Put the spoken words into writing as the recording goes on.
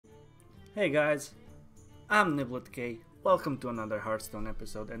Hey guys, I'm NibletK. Welcome to another Hearthstone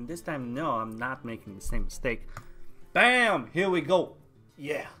episode, and this time, no, I'm not making the same mistake. BAM! Here we go!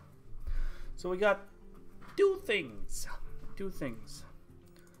 Yeah! So we got two things.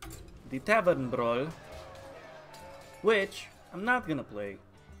 The Tavern Brawl, which I'm not gonna play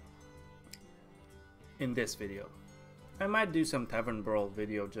in this video. I might do some Tavern Brawl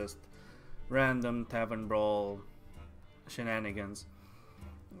video, just random Tavern Brawl shenanigans.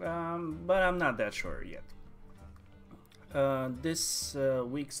 But I'm not that sure yet. This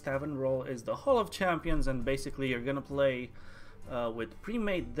week's Tavern Brawl is the Hall of Champions, and basically you're gonna play with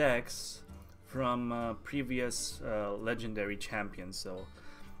pre-made decks from previous legendary champions. So,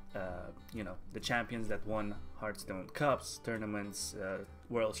 you know, the champions that won Hearthstone Cups, tournaments,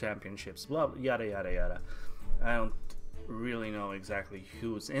 World Championships, blah, blah, yada yada yada. I don't really know exactly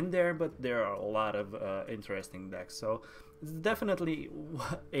who's in there, but there are a lot of interesting decks. So it's definitely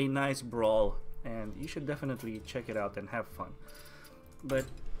a nice brawl, and you should definitely check it out and have fun. But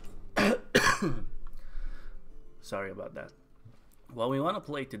sorry about that. What we want to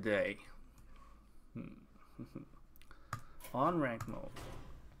play today on rank mode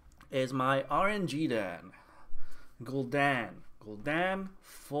is my RNG'Dan. Gul'dan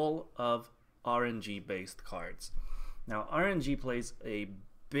full of RNG based cards. Now RNG plays a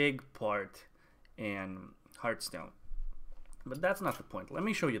big part in Hearthstone, but that's not the point. Let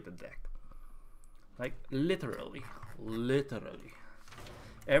me show you the deck. Like literally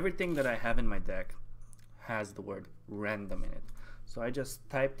everything that I have in my deck has the word random in it. So I just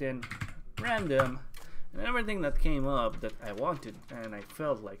typed in random, and everything that came up that I wanted and I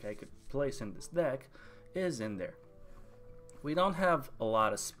felt like I could place in this deck is in there. We don't have a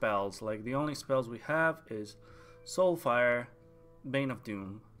lot of spells. Like the only spells we have is Soulfire, Bane of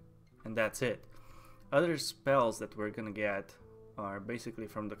Doom, and that's it. Other spells that we're gonna get are basically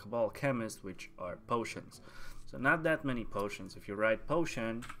from the Cabal Chemist, which are potions. So not that many potions. If you write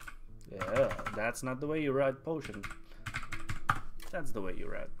potion, yeah, that's not the way you write potion. That's the way you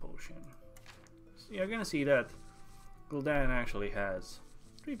write potion. So you're gonna see that Gul'dan actually has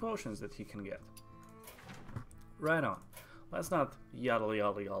 3 potions that he can get. Right on. Let's not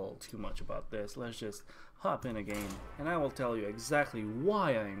yaddle too much about this. Let's just hop in a game, and I will tell you exactly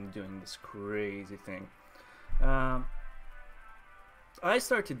why I am doing this crazy thing. I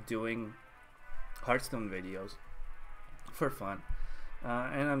started doing Hearthstone videos for fun,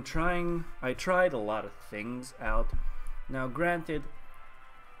 and I tried a lot of things out. Now granted,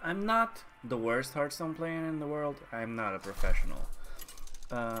 I'm not the worst Hearthstone player in the world. I'm not a professional.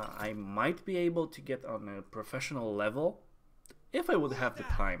 I might be able to get on a professional level if I would have the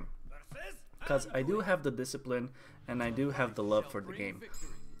time, because I do have the discipline and I do have the love for the game.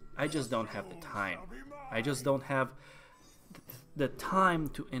 I just don't have the time. I just don't have the time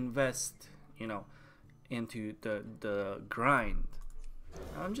to invest, you know, into the grind.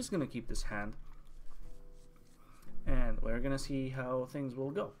 I'm just gonna keep this hand, and we're gonna see how things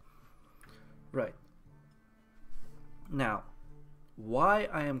will go. Right. Now, why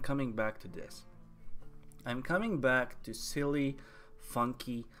I am coming back to this? I'm coming back to silly,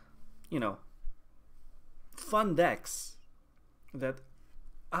 funky, you know, fun decks that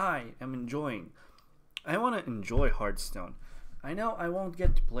I am enjoying. I want to enjoy Hearthstone. I know I won't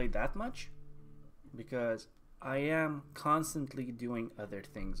get to play that much because I am constantly doing other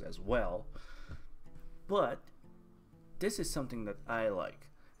things as well, but this is something that I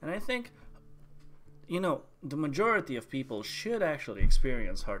like, and I think, you know, the majority of people should actually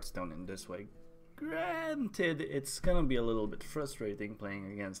experience Hearthstone in this way. Granted, it's gonna be a little bit frustrating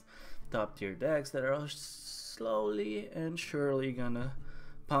playing against top tier decks that are slowly and surely gonna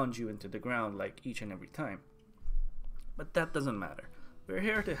pound you into the ground like each and every time. But that doesn't matter. We're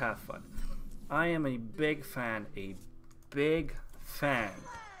here to have fun. I am a big fan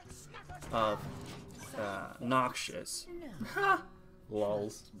of Noxious. Ha!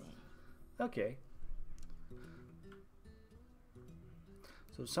 Lols. Okay.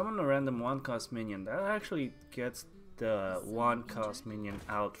 So summon a random 1-cost minion. That actually gets the 1-cost minion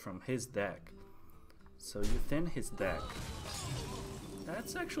out from his deck. So you thin his deck.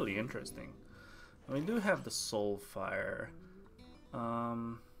 That's actually interesting. And we do have the Soulfire.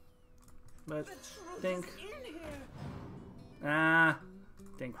 But think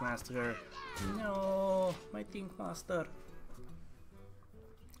Master. No, my Think Master.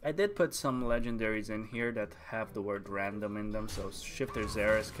 I did put some legendaries in here that have the word random in them, so Shifter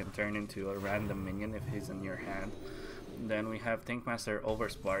Xeris can turn into a random minion if he's in your hand. Then we have Thinkmaster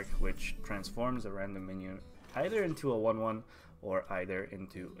Overspark, which transforms a random minion either into a 1/1 or either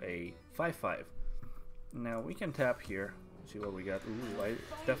into a 5/5. Now we can tap here See what we got. Ooh, I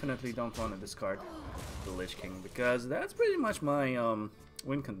definitely don't want to discard the Lich King because that's pretty much my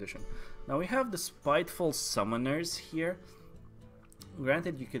win condition. Now we have the Spiteful Summoners here.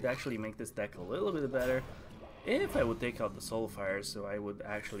 Granted, you could actually make this deck a little bit better if I would take out the Soulfires, so I would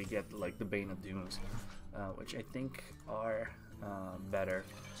actually get like the Bane of Dooms, which I think are better.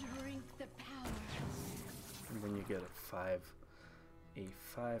 Drink the power. And then you get a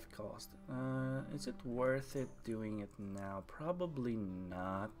 5 cost. Is it worth it doing it now? Probably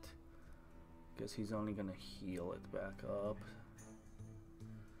not, because he's only gonna heal it back up.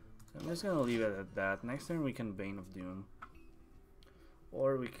 So I'm just gonna leave it at that. Next turn we can Bane of Doom,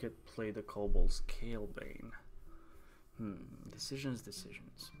 or we could play the Kobold's Kale Bane. Decisions.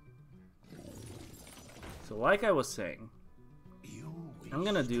 So like I was saying, I'm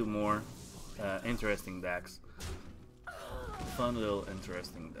gonna do more interesting decks. Fun little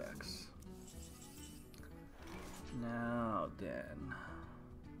interesting decks. Now then,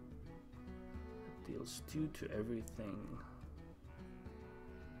 it deals 2 to everything.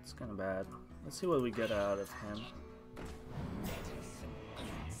 It's kind of bad. Let's see what we get out of him.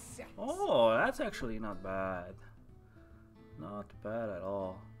 Oh, that's actually not bad. Not bad at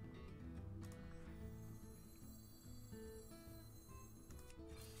all.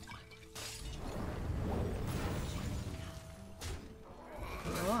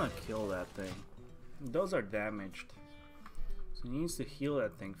 I want to kill that thing. Those are damaged. So he needs to heal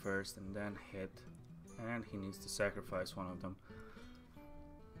that thing first and then hit. And he needs to sacrifice one of them.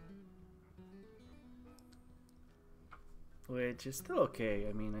 Which is still okay.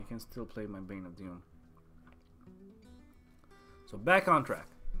 I mean, I can still play my Bane of Doom. So back on track.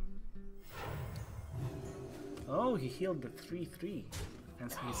 Oh, he healed the 3/3.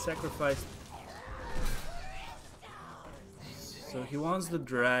 And he sacrificed. So he wants the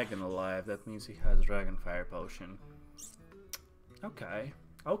dragon alive. That means he has Dragon Fire Potion. Okay.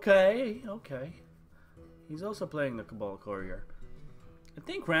 He's also playing the Cabal Courier. I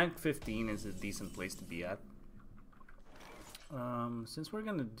think rank 15 is a decent place to be at. Since we're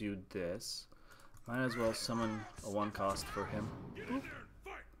gonna do this, might as well summon a 1 cost for him.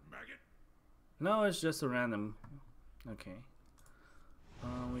 No, it's just a random. Okay.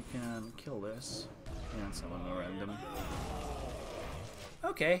 We can kill this and summon a random.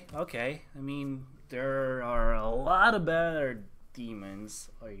 Okay. I mean, there are a lot of better demons,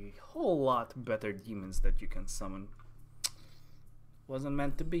 a whole lot better demons that you can summon. Wasn't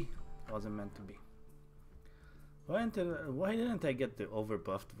meant to be. Why didn't I get the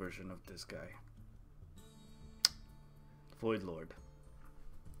overbuffed version of this guy? Void Lord.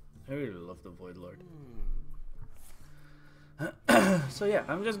 I really love the Void Lord. So yeah,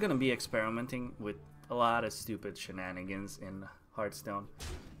 I'm just gonna be experimenting with a lot of stupid shenanigans in Hearthstone.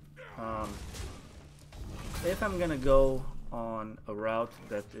 If I'm gonna go on a route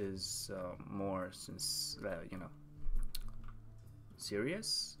that is more you know,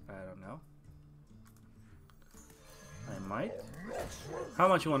 serious, I don't know. I might. How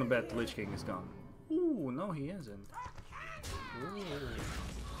much you want to bet the Lich King is gone? Ooh, no, he isn't. Ooh.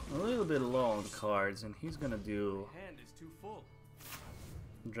 A little bit low on the cards, and he's gonna do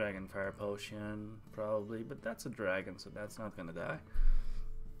Dragon Fire Potion, probably, but that's a dragon, so that's not gonna die.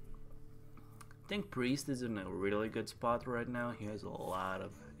 I think Priest is in a really good spot right now. He has a lot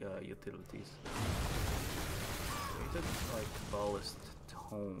of utilities. He did like Ballast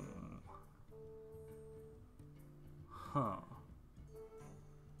Tome. Huh.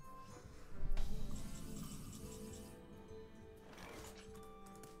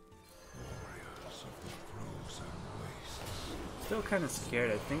 Still kind of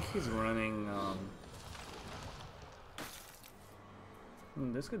scared. I think he's running.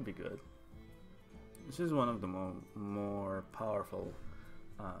 This could be good. This is one of the more powerful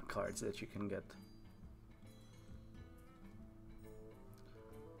cards that you can get.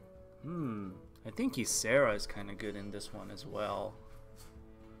 I think Ysera is kind of good in this one as well.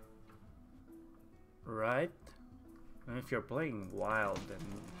 Right? And if you're playing wild, then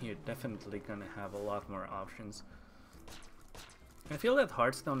you're definitely gonna have a lot more options. I feel that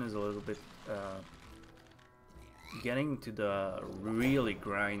Hearthstone is a little bit getting to the really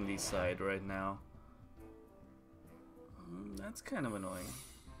grindy side right now. That's kind of annoying.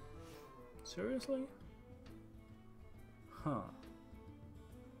 Seriously? Huh.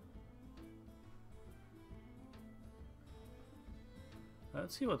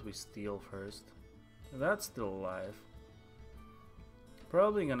 Let's see what we steal first. That's still alive.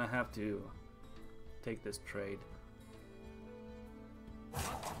 Probably gonna have to take this trade.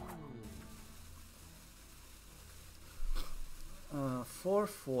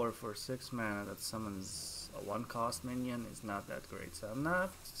 4/4 for 6 mana that summons a one cost minion is not that great, so I'm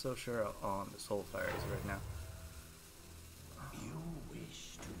not so sure on the soul fires right now. You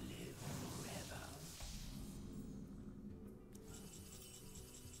wish to live forever.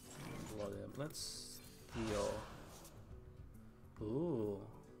 Blood Imp, let's heal. Ooh.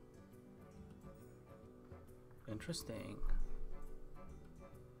 Interesting.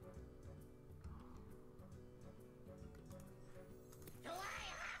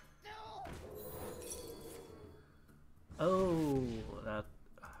 Oh, that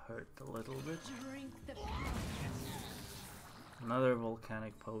hurt a little bit. Drink the power. Another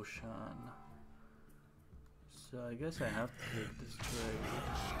volcanic potion. So I guess I have to take this trade.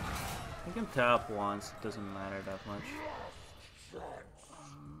 I can tap once, it doesn't matter that much.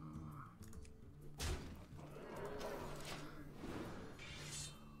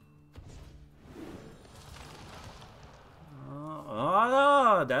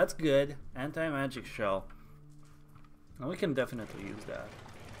 Oh, that's good. Anti-magic shell. And we can definitely use that.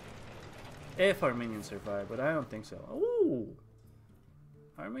 If our minions survive, but I don't think so. Ooh!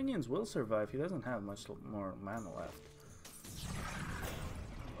 Our minions will survive. He doesn't have much more mana left.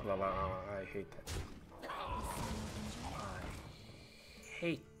 I hate that thing. I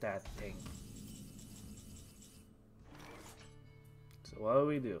hate that thing. So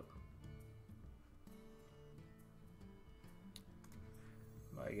what do?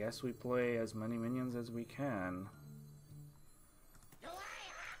 I guess we play as many minions as we can.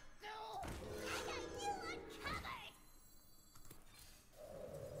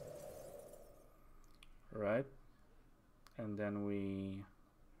 Right? And then we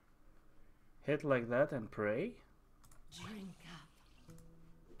hit like that and pray. Drink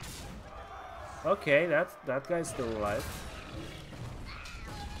up. Okay, that guy's still alive.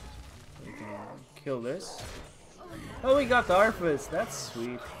 We can kill this. Oh, we got the Arthas. That's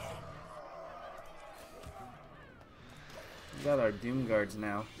sweet. We got our Doom Guards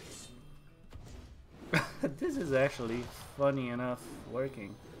now. This is actually funny enough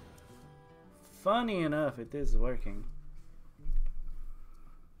working. Funny enough, it is working.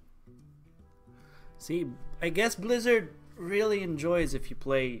 See, I guess Blizzard really enjoys if you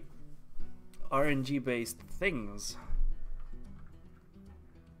play RNG based things.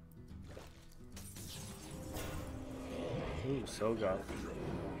 Ooh, so goth.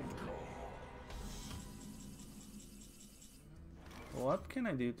 What can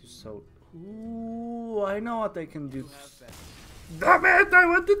I do to so? Ooh, I know what I can do. Damn it! I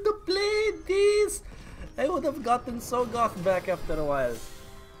wanted to play this. I would have gotten so goth back after a while.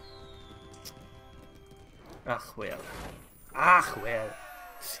 Ah well. Ah well.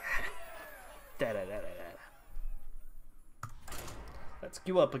 Da da da da da. Let's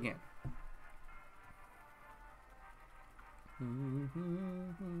queue up again.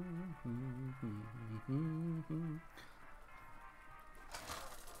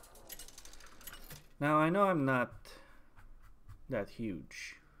 Now I know I'm not that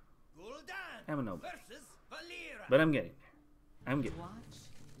huge. I'm a noble. But I'm getting there. I'm good.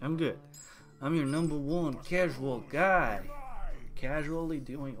 I'm good. I'm your #1 casual guy. Casually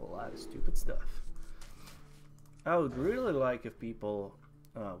doing a lot of stupid stuff. I would really like if people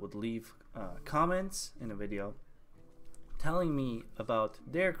would leave comments in a video telling me about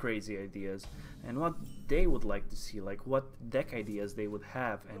their crazy ideas and what they would like to see, like what deck ideas they would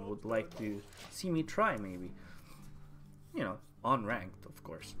have and would like to see me try, maybe. You know, on ranked, of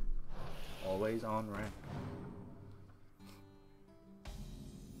course. Always on ranked.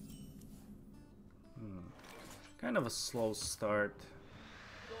 Kind of a slow start.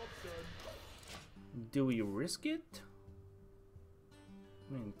 Do we risk it?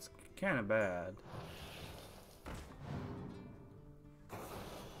 I mean, it's kind of bad.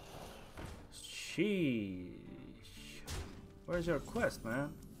 Sheesh. Where's your quest,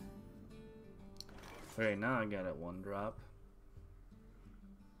 man? Right now I got it 1 drop.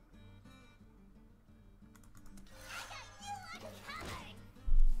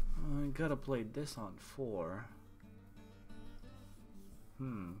 I gotta play this on 4.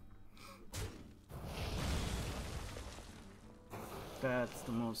 That's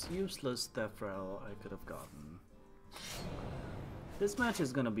the most useless death rattle I could have gotten. This match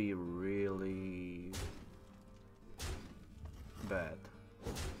is gonna be really bad.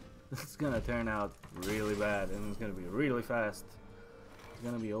 It's gonna turn out really bad and it's gonna be really fast. It's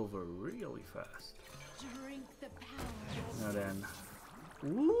gonna be over really fast. Drink the power. Now then.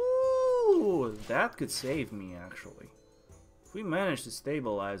 Ooh, that could save me actually. If we manage to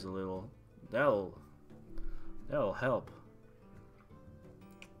stabilize a little, that'll help.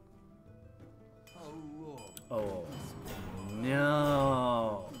 Oh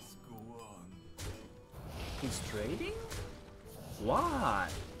no. He's trading? Why?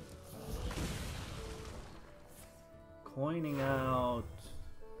 Coining out.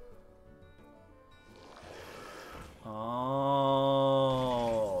 Oh,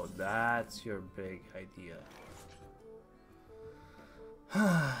 that's your big idea.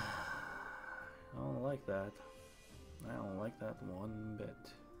 I don't like that. I don't like that one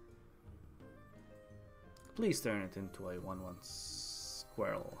bit. Please turn it into a 1/1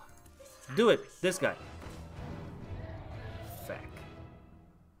 squirrel. Do it! This guy! Feck.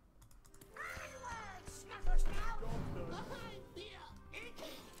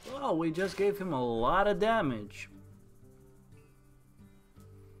 Oh, we just gave him a lot of damage.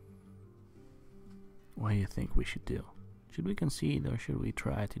 What do you think we should do? Should we concede or should we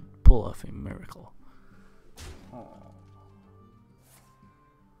try to pull off a miracle? Oh.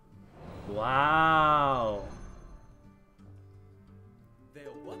 Wow!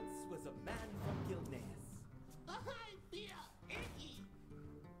 There once was a man from Gilneas.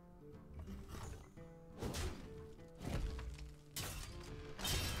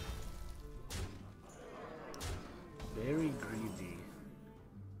 Very greedy.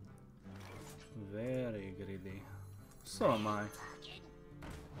 Very greedy. So am I.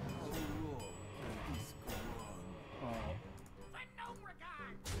 Oh.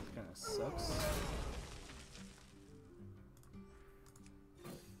 Kinda sucks.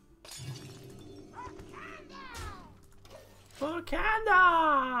 For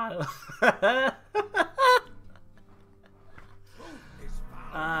candle!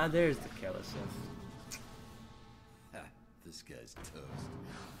 Ah, there's the Kelison. This guy's toast.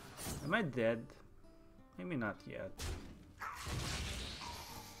 Am I dead? Maybe not yet.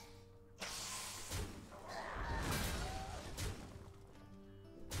 I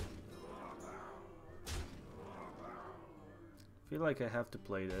feel like I have to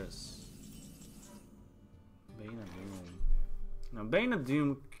play this. Bane of Doom. Now, Bane of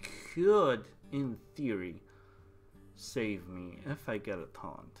Doom could, in theory, save me if I get a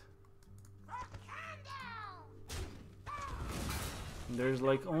taunt. There's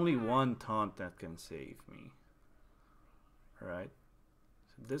like only one taunt that can save me. Alright?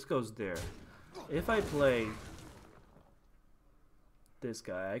 So this goes there. If I play this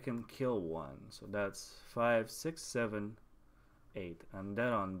guy, I can kill one. So that's 5, 6, 7, 8. I'm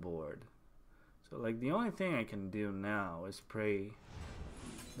dead on board. So like the only thing I can do now is pray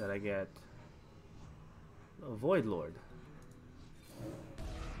that I get a Void Lord.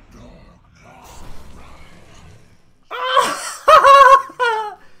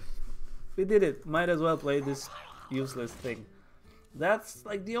 We did it. Might as well play this useless thing. That's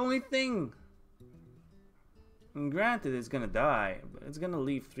like the only thing. And granted, it's gonna die, but it's gonna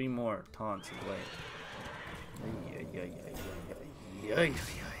leave 3 more taunts in play.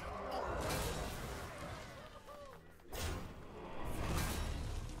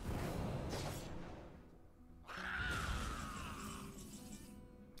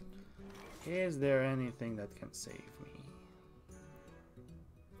 Is there anything that can save me?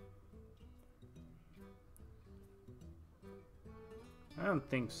 I don't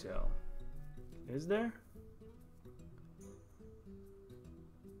think so. Is there?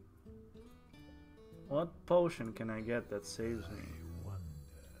 What potion can I get that saves me?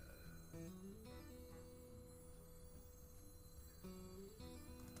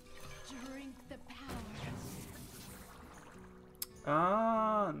 Drink the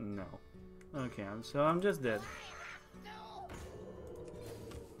power. No. Okay, so I'm just dead.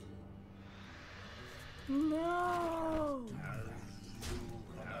 No!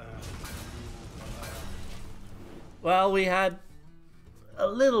 Well, we had a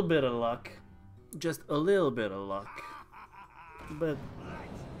little bit of luck. Just a little bit of luck. But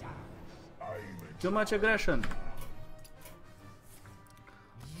too much aggression.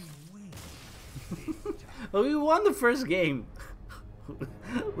 Well, we won the first game.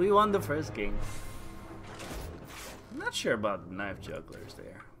 We won the first game. I'm not sure about the knife jugglers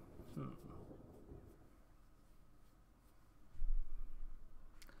there.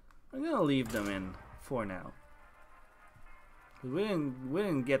 I'm gonna leave them in for now. We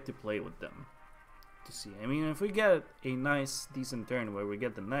didn't get to play with them to see. I mean, if we get a nice, decent turn where we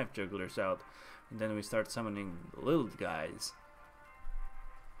get the knife jugglers out, and then we start summoning the little guys,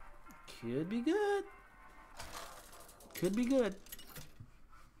 could be good. Could be good.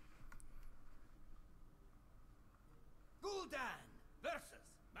 Gul'dan versus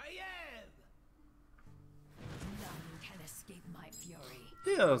Maiev. None can escape my fury.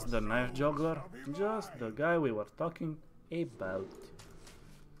 Yes, the knife juggler. Just the guy we were talking about.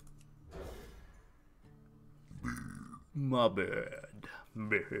 My bad.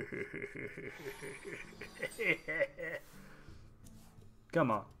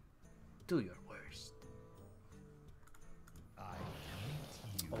 Come on, do your worst. I hate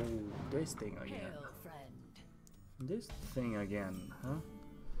you. Oh, this thing again. Hail, friend. This thing again, huh?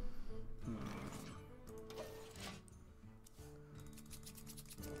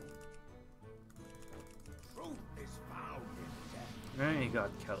 Truth is found in death. And he got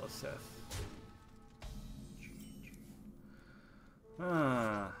Kalaseth.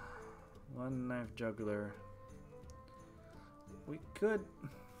 Ah, one knife juggler. We could.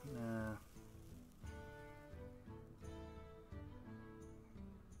 I'm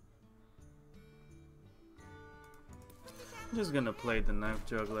just gonna play the knife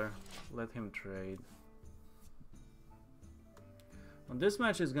juggler. Let him trade. Well, this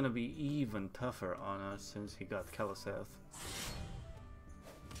match is gonna be even tougher on us since he got Kalaseth.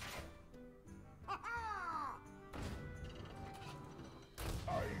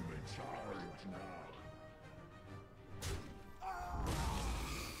 I'm in charge now.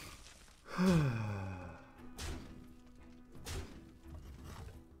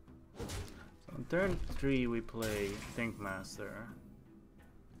 On turn 3 we play Thinkmaster.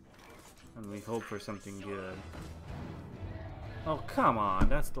 And we hope for something good. Oh come on,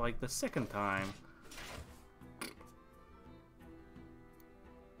 that's like the second time.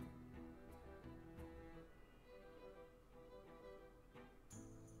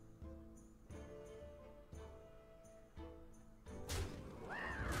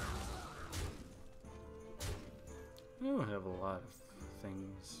 We don't have a lot of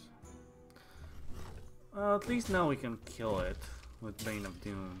things. At least now we can kill it with Bane of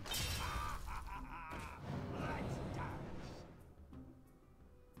Doom.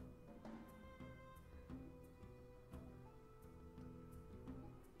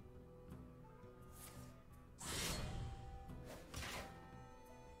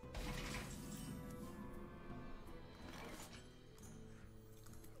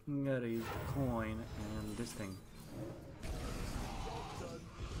 Gotta use a coin and this thing.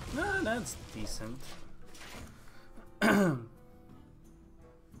 Ah, that's decent.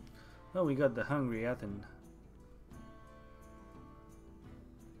 Oh, we got the Hungry Aten.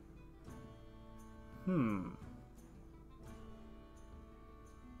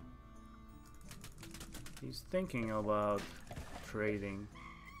 He's thinking about trading.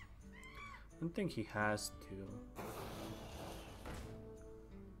 I don't think he has to.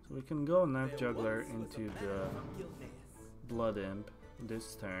 So we can go Knife Juggler into the Blood Imp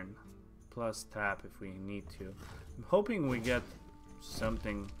this turn. Plus tap if we need to. I'm hoping we get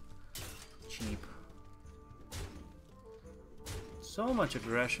something cheap. So much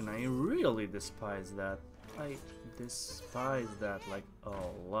aggression, I really despise that. I despise that like a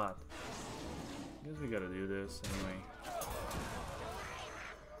lot. Guess we gotta do this anyway.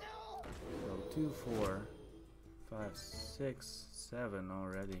 So 2, 4, 5, 6, 7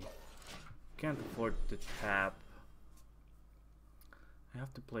 already. Can't afford to tap. I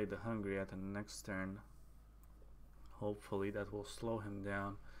have to play the Hungry at the next turn. Hopefully that will slow him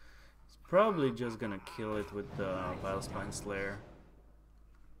down. He's probably just gonna kill it with the Vilespine Slayer.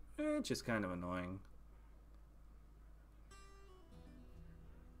 Which is kind of annoying.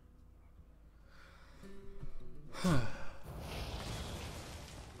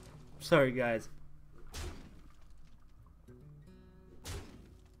 Sorry guys.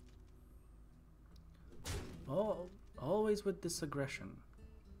 Oh, always with this aggression.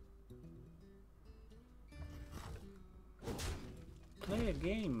 Play a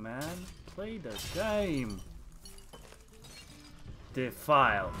game, man. Play the game.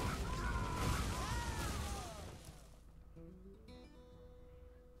 Defile.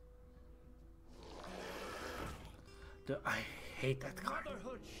 I hate that card.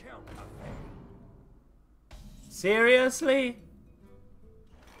 Seriously?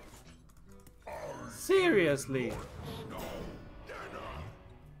 Seriously?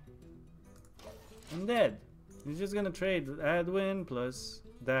 I'm dead. He's just gonna trade Adwin plus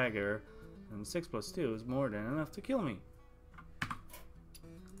Dagger, and 6 plus 2 is more than enough to kill me.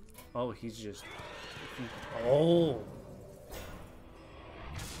 Oh, he's just... Oh!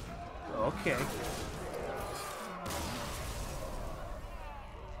 Okay.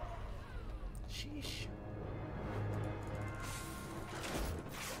 Sheesh.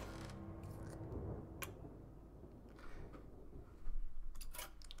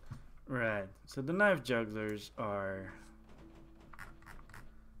 Right, so the Knife Jugglers are...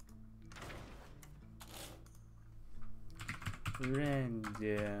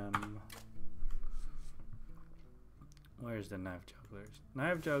 random. Where's the Knife Jugglers?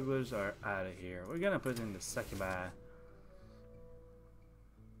 Knife Jugglers are out of here. We're gonna put in the Succubi.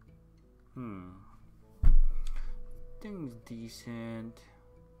 Thing's decent.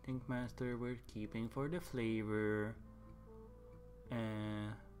 Think Master worth keeping for the flavor.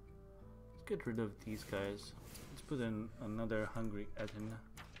 Let's get rid of these guys. Let's put in another hungry Etten.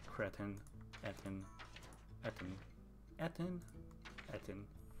 Cretin. Etten. Etten. Etten? Etten.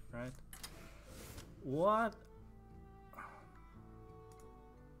 Right? What?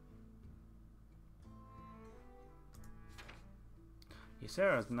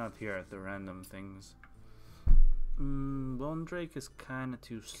 Ysera's not here at the random things. Bone Drake is kinda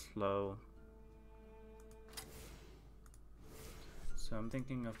too slow. So I'm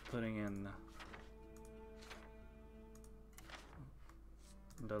thinking of putting in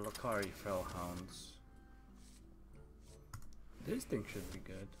the Lakari Fellhounds. This thing should be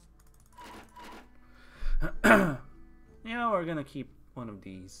good. Yeah, we're gonna keep one of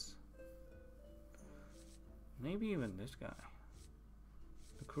these. Maybe even this guy.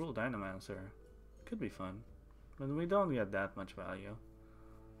 The Cruel Dynamancer. Could be fun. But we don't get that much value.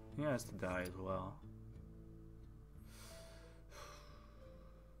 He has to die as well.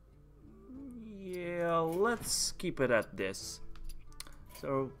 Yeah, let's keep it at this.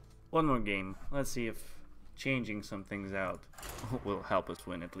 So, one more game. Let's see if changing some things out will help us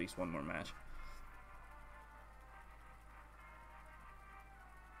win at least one more match.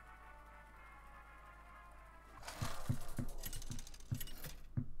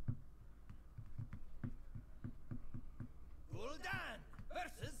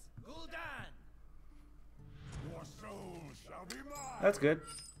 That's good.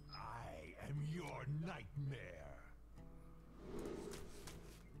 I am your nightmare.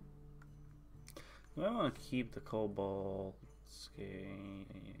 Do I want to keep the Cobalt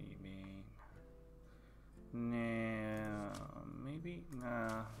Scaling? Nah, maybe? Nah,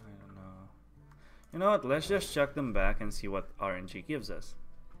 I don't know. You know what? Let's just chuck them back and see what RNG gives us.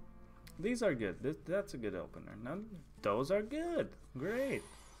 These are good. That's a good opener. Those are good. Great.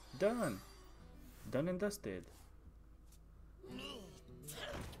 Done. Done and dusted.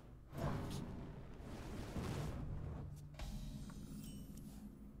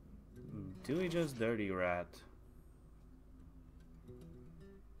 Do we just Dirty Rat?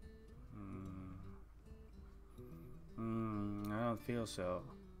 I don't feel so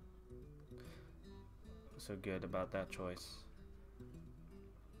good about that choice.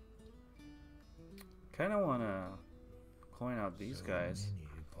 Kinda wanna coin out these guys.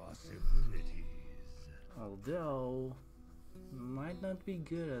 Although might not be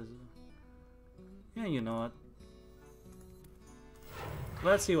good as yeah, you know what?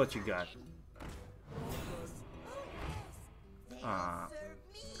 Let's see what you got.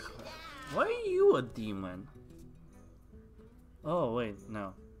 Why are you a demon? Oh wait,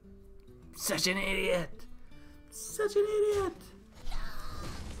 no. Such an idiot! Such an idiot!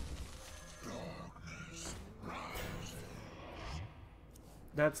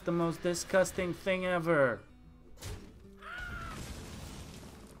 That's the most disgusting thing ever.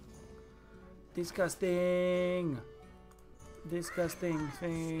 Disgusting! Disgusting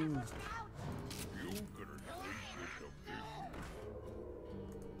thing.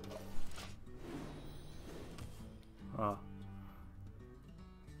 Oh.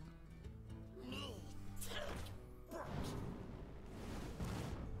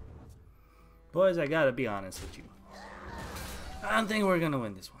 Boys, I gotta be honest with you. I don't think we're gonna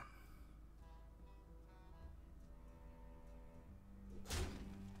win this one.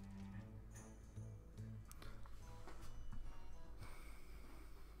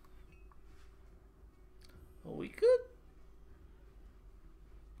 Oh, we could?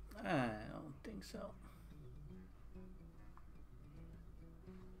 I don't think so.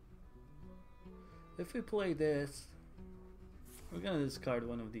 If we play this, we're gonna discard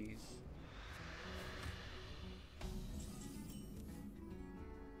one of these.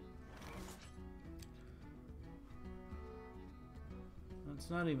 That's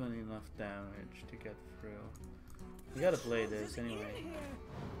not even enough damage to get through. We gotta play this anyway.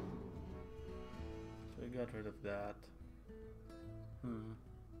 So we got rid of that.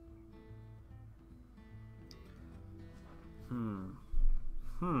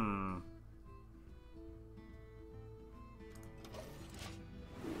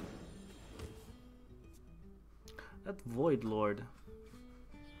 That Void Lord.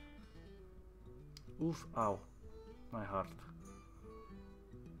 Oof, ow. My heart.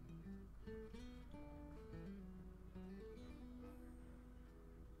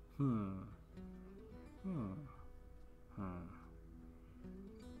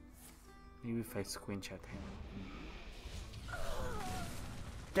 Maybe if I squinch at him.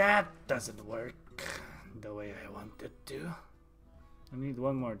 That doesn't work the way I want it to. I need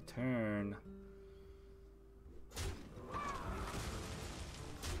one more turn.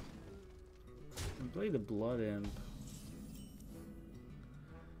 And play the Blood Imp.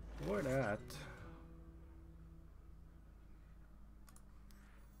 Or that.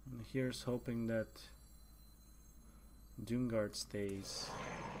 And here's hoping that Doomguard stays.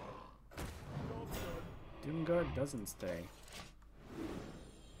 Doomguard doesn't stay.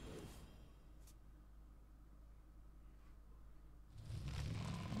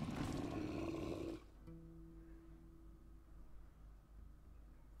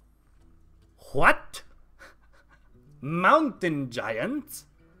 What? Mountain giants?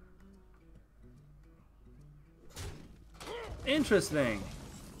 Interesting.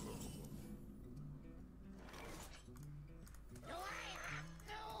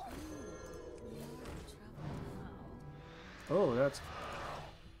 Oh, that's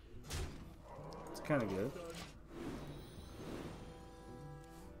kind of good.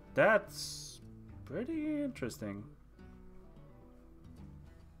 That's pretty interesting.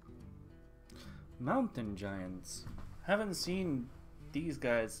 Mountain giants. Haven't seen these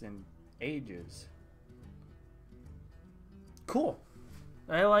guys in ages. Cool.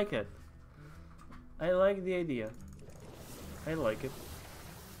 I like it. I like the idea. I like it.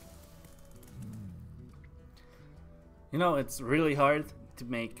 You know, it's really hard to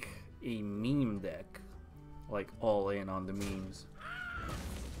make a meme deck. Like, all in on the memes.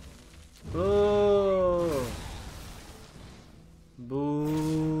 Boo!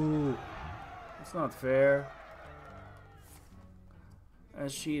 Boo! It's not fair.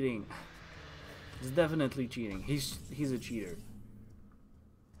 That's cheating. It's definitely cheating. He's a cheater.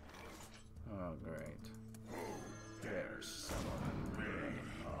 Oh, great. There's someone.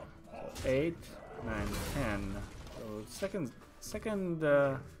 So 8, 9, 10. So second.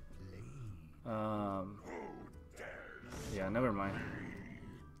 Yeah, never mind.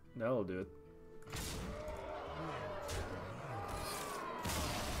 That'll do it.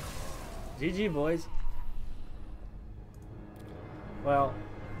 GG, boys. Well,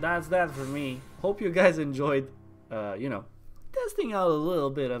 that's that for me. Hope you guys enjoyed, you know, testing out a little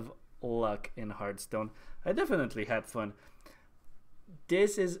bit of luck in Hearthstone. I definitely had fun.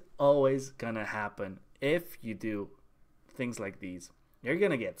 This is always gonna happen if you do things like these. You're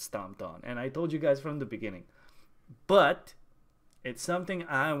gonna get stomped on, and I told you guys from the beginning. But it's something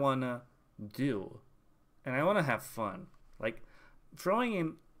I wanna do, and I wanna have fun. Like, throwing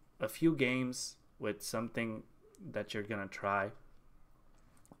in a few games with something that you're gonna try,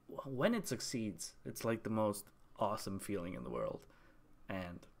 when it succeeds, it's like the most awesome feeling in the world.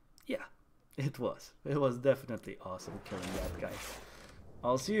 And yeah, it was definitely awesome killing that guy.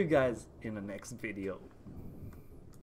 I'll see you guys in the next video.